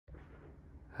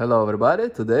Hello everybody,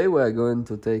 today we are going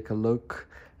to take a look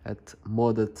at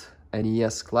modded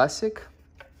NES Classic.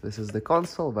 This is the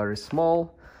console, very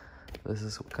small. This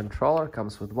is a controller,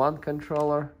 comes with one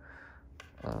controller.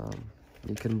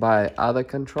 You can buy other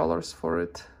controllers for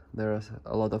it. There are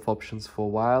a lot of options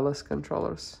for wireless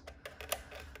controllers.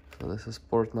 So this is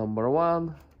port number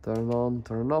 1, turn on,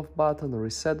 turn off button,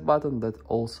 reset button that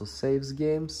also saves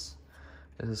games.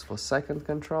 This is for second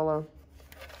controller.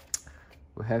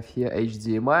 We have here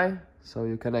HDMI, so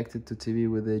you connect it to TV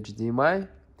with HDMI,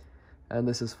 and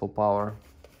this is for power.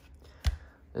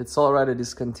 It's already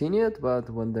discontinued, but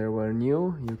when they were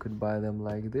new, you could buy them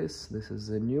like this. This is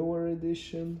the newer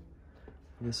edition.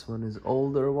 This one is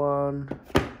older one.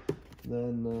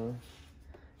 Then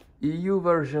EU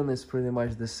version is pretty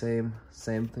much the same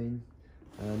thing.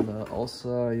 And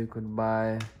also you could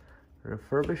buy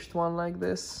refurbished one like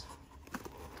this,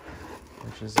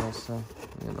 which is also,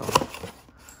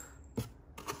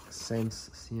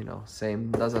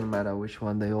 same, doesn't matter which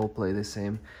one, they all play the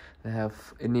same. They have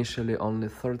initially only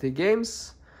 30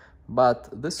 games, but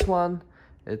this one,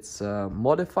 it's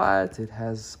modified, it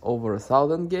has over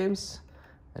 1,000 games,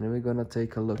 and we're gonna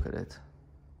take a look at it.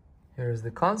 Here's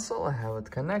the console, I have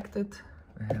it connected,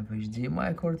 I have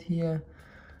HDMI cord here,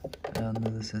 and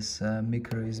this is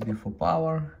micro USB for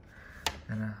power,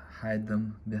 and I hide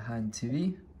them behind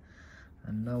TV.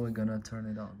 And now we're gonna turn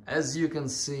it on. As you can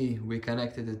see, we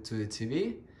connected it to a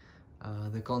TV.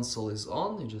 The console is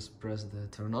on, you just press the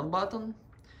turn on button.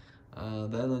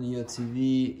 Then on your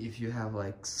TV, if you have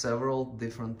like several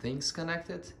different things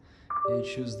connected, you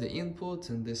choose the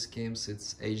input. In this case,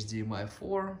 it's HDMI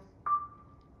 4.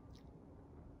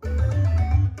 And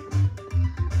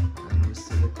we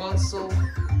see the console.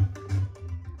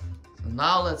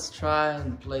 Now let's try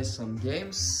and play some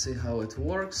games, see how it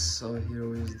works. So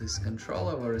here is this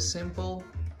controller, very simple.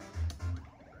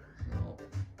 So,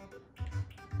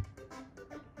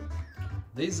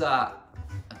 these are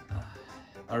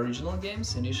original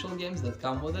games, initial games that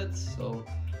come with it. So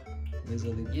these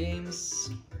are the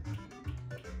games.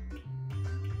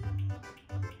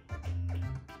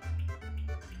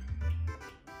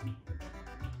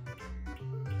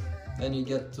 Then you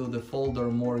get to the folder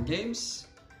More Games.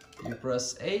 You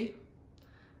press A,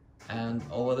 and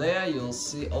over there you'll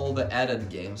see all the added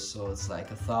games, so it's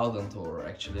like 1,000 or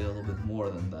actually a little bit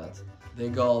more than that. They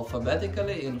go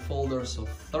alphabetically in folders of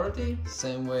 30,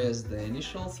 same way as the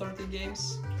initial 30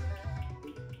 games.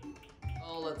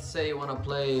 Well, let's say you want to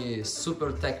play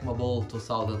Super Tecmo Bowl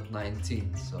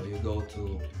 2019, so you go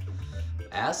to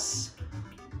S,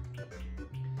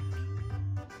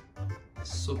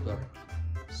 Super,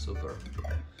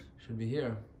 should be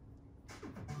here.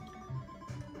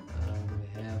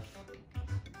 We have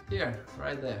here,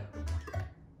 right there.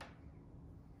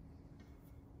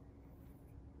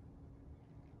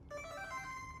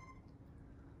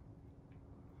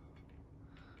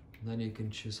 Then you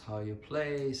can choose how you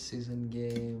play, season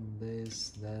game,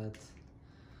 this, that.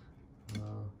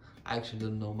 I actually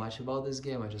don't know much about this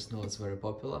game, I just know it's very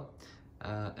popular.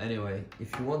 Anyway,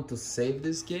 if you want to save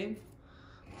this game,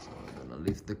 so I'm gonna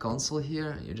leave the console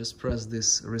here, you just press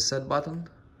this reset button.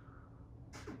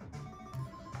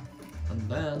 And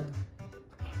then,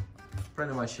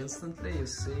 pretty much instantly, you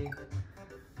see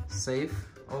save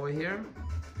over here.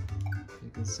 You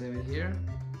can save it here.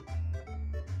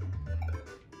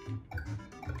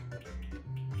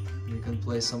 You can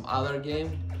play some other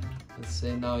game. Let's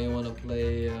say now you want to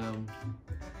play,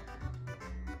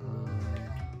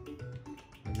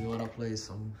 maybe you want to play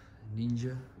some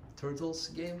Ninja Turtles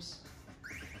game.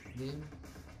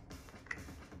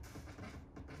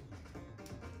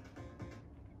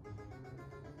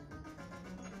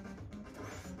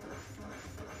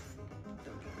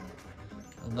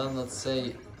 And then let's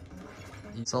say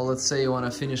you want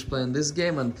to finish playing this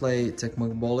game and play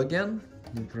Tecmo Bowl again.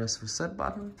 You press reset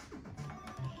button,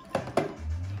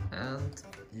 and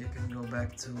you can go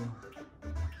back to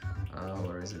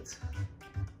where is it?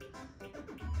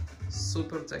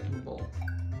 Super Tecmo Bowl,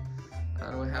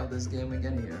 and we have this game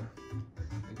again here.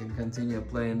 You can continue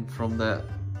playing from the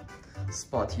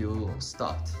spot you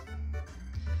stopped.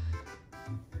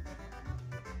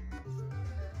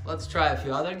 Let's try a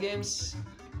few other games.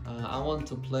 I want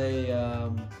to play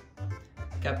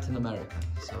Captain America,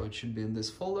 so it should be in this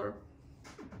folder.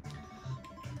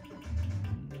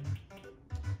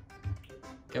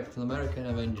 Captain America and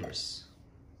Avengers.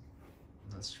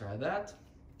 Let's try that.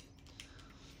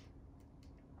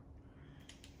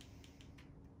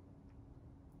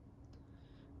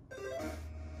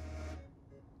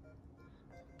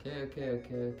 Okay.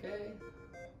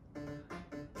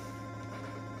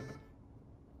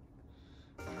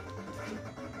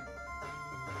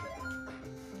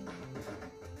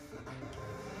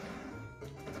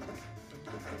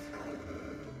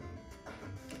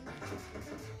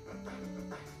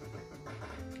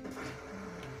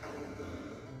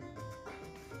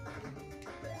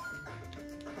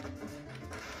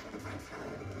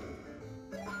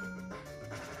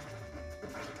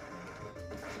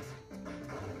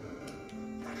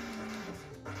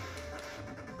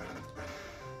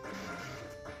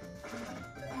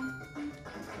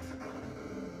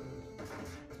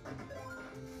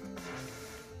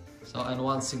 So, and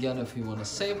once again, if you want to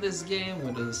save this game,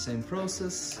 we do the same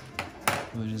process.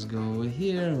 We just go over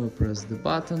here, we press the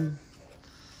button,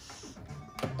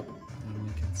 and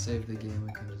we can save the game.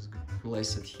 We can just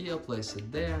place it here, place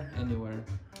it there, anywhere.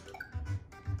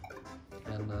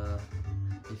 And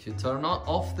if you turn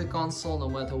off the console, no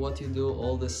matter what you do,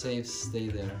 all the saves stay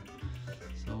there.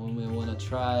 So we may want to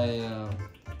try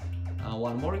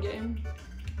one more game.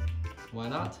 Why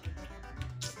not?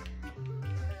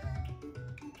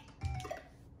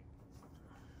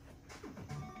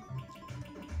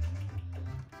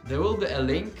 There will be a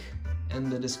link in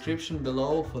the description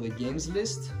below for the games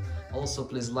list. Also,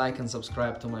 please like and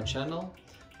subscribe to my channel.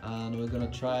 And we're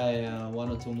gonna try one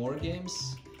or two more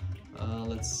games.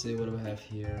 Let's see what we have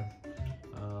here.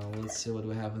 Let's see what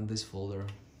we have in this folder.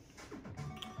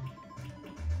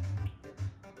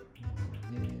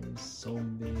 Games,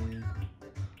 zombie,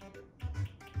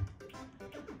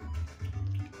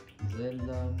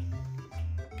 Zelda.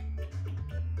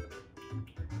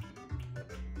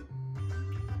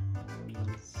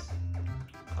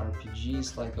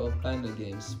 RPGs, like all kind of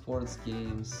games, sports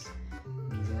games,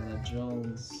 Indiana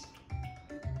Jones.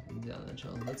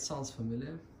 That sounds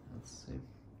familiar. Let's see.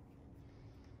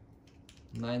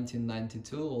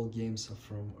 1992, all games are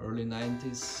from early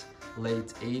 90s,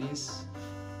 late 80s,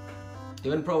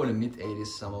 even probably mid 80s,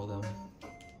 some of them.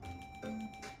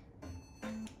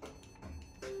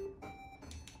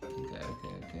 Okay.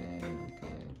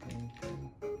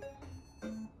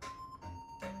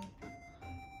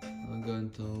 I'm going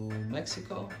to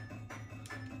Mexico.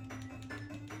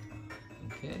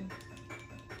 Okay.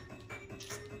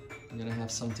 I'm gonna have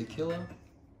some tequila.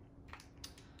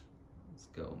 Let's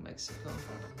go Mexico.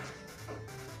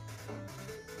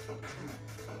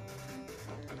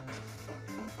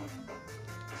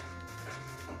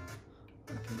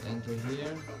 We can enter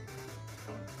here.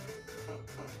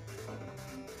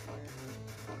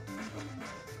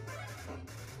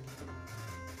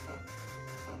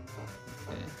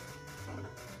 Okay.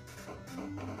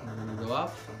 I'm gonna go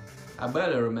up. I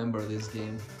barely remember this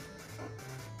game.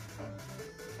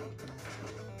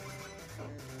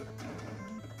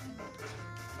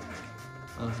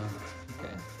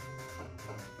 Okay.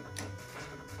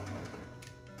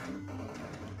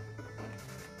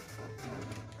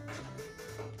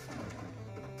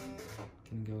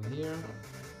 Can go here.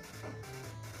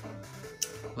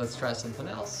 Let's try something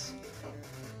else.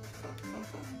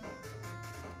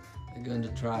 We're going to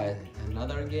try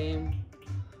another game.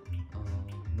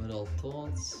 Metal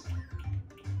Thoughts,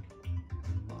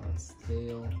 Bard's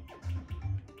Tale.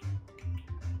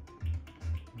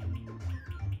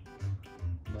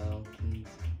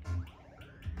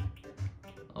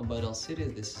 Battle City,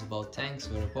 this is about tanks,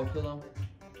 very popular.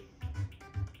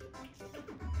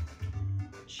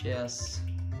 Chess,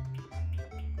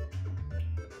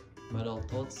 Battle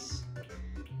Thoughts.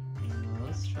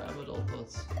 Let's try Battle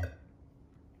Thoughts.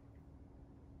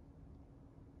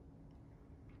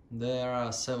 There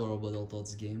are several Battle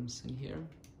Thoughts games in here.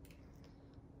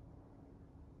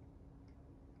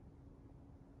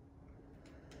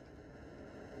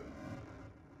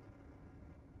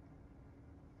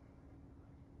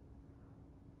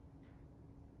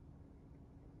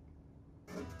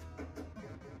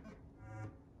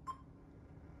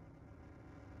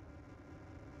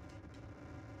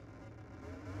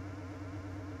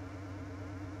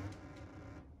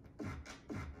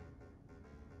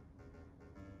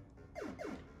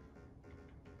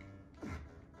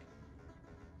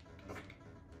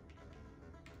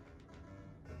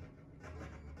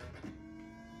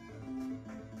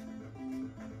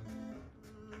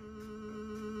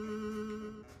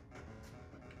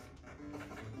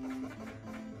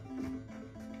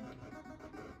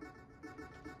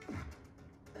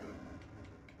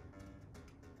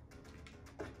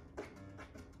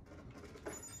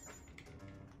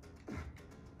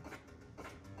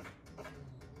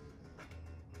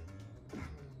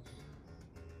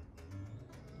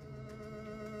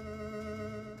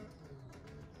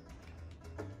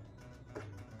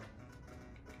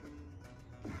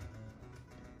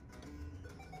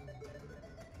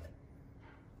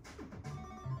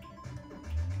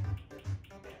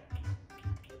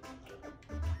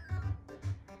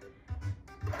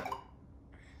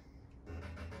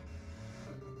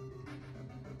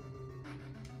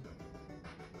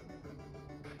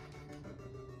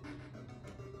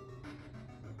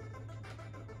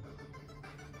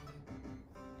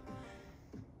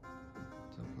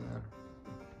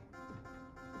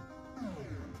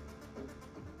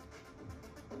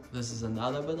 This is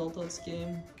another Battletoads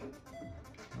game.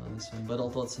 This one,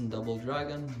 Battletoads and Double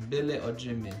Dragon. Billy or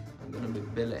Jimmy? I'm gonna be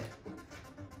Billy.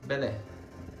 Billy.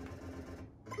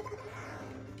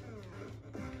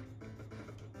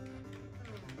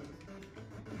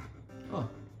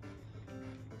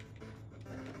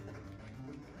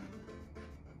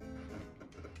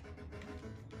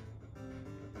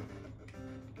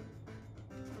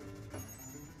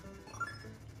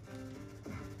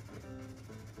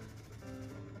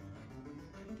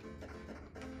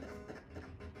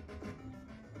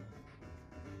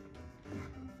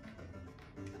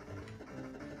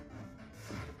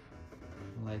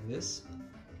 like this.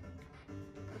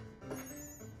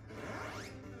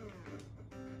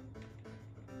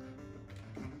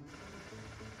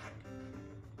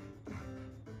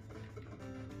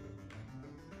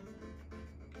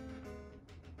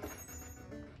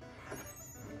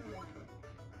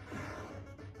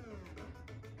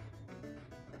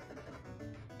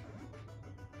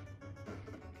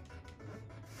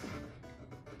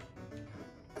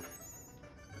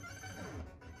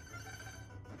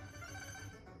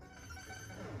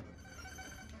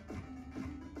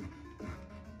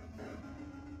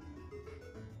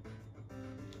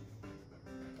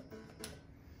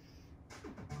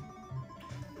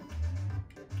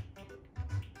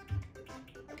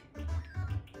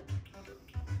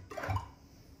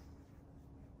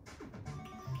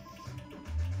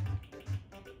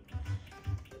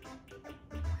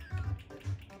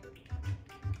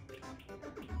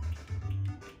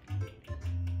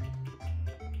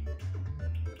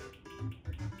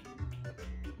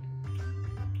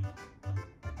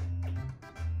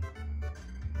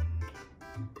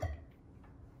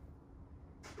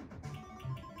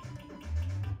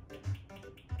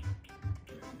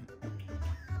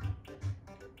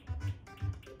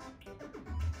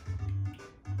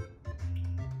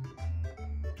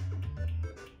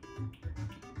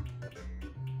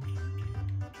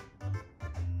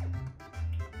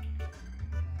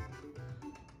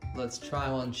 Let's try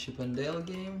one Chip and Dale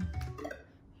game.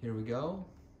 Here we go.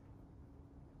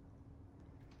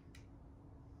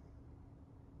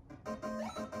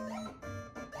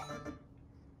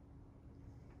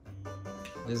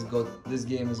 This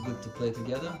game is good to play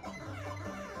together.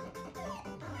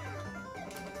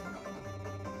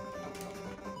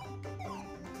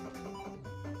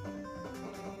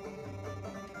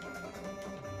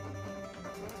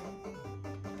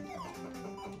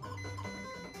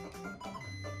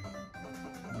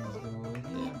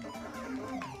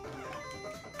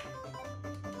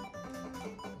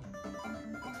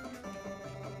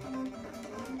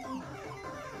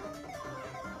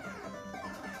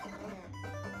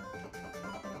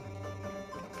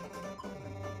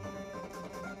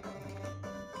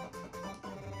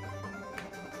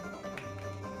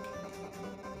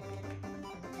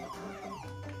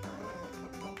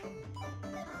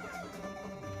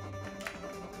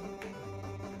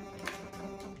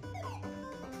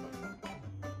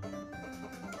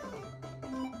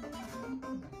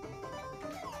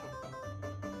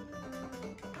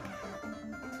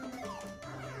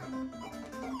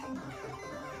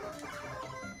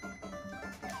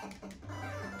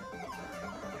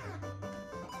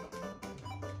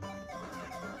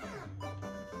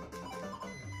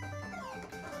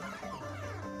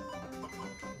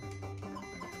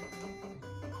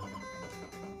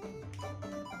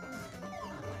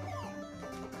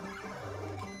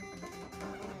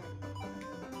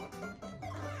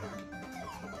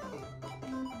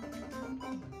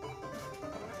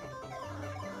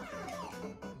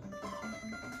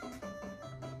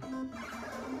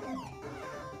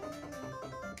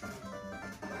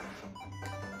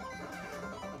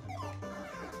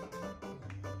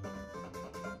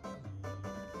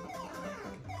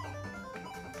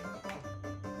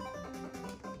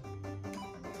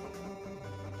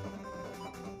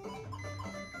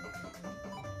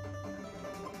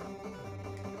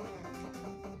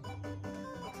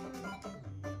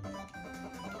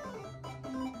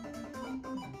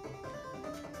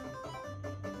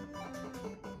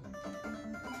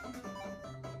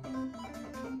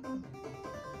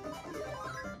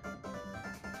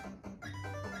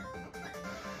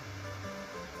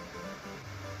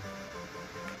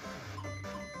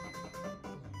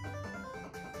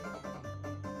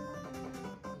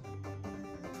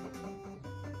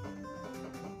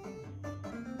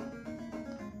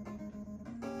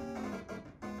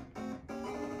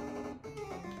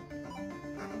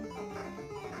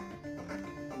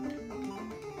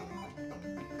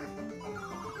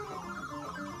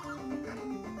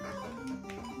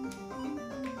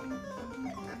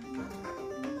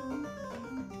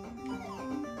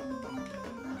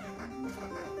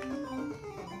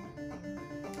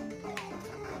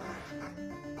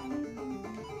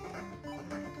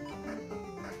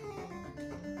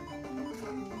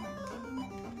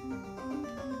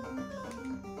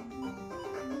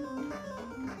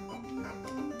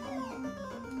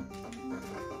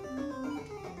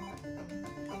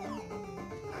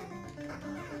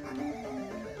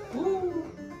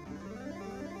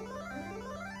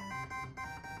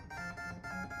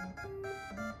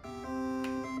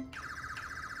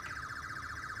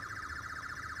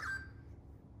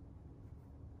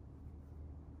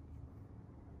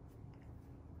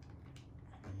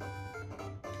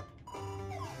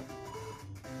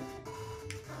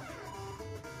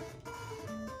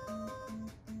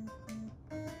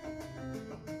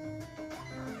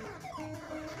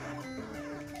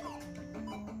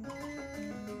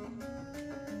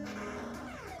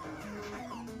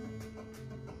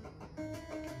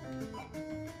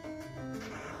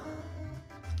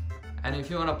 And if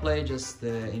you want to play just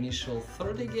the initial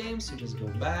 30 games, you just go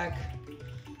back.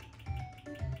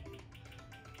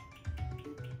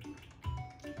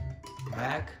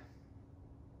 Back,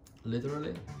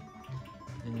 literally,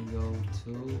 and you go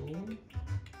to,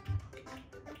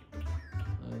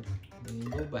 then you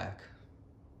go back,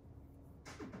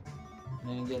 and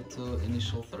then you get to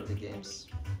initial 30 games.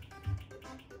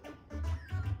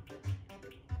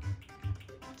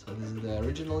 So this is the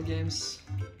original games,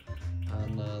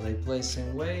 and they play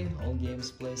same way. All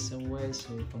games play same way.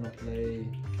 So if you wanna play,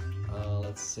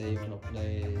 let's say you wanna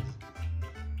play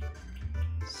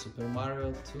Super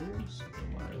Mario 2,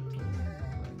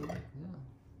 like that, yeah.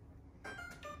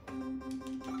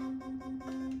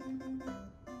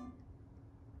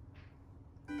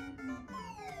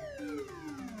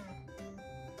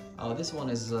 Oh, this one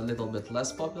is a little bit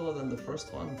less popular than the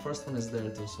first one. The first one is there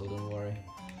too, so don't worry.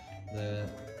 The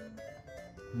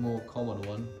more common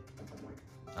one.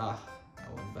 Ah,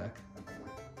 I went back.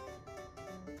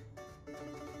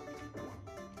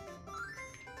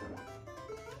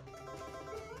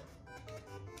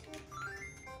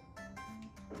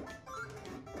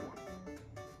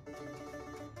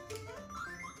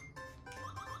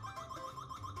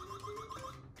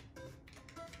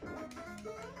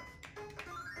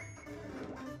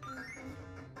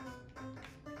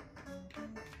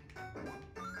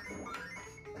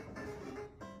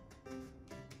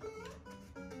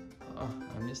 Oh,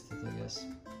 I missed it, I guess.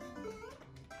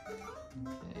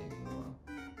 Okay, go up.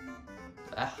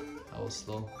 Ah, I was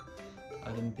slow.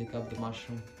 I didn't pick up the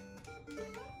mushroom.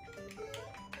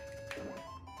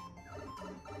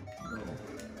 No.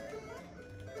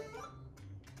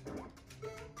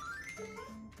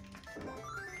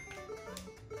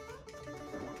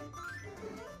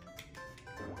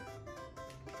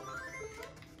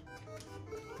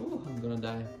 Ooh, I'm gonna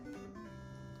die.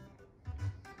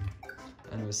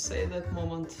 And we save that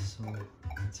moment, so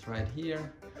it's right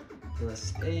here.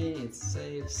 Press A, it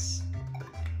saves,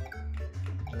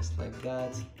 just like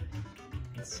that.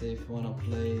 Let's see if you wanna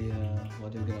play,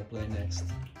 what you're gonna play next.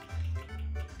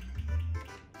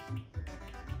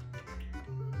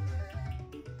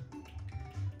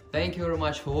 Thank you very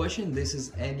much for watching. This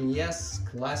is NES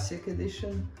Classic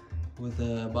Edition with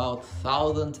about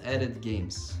 1000 added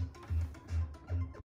games.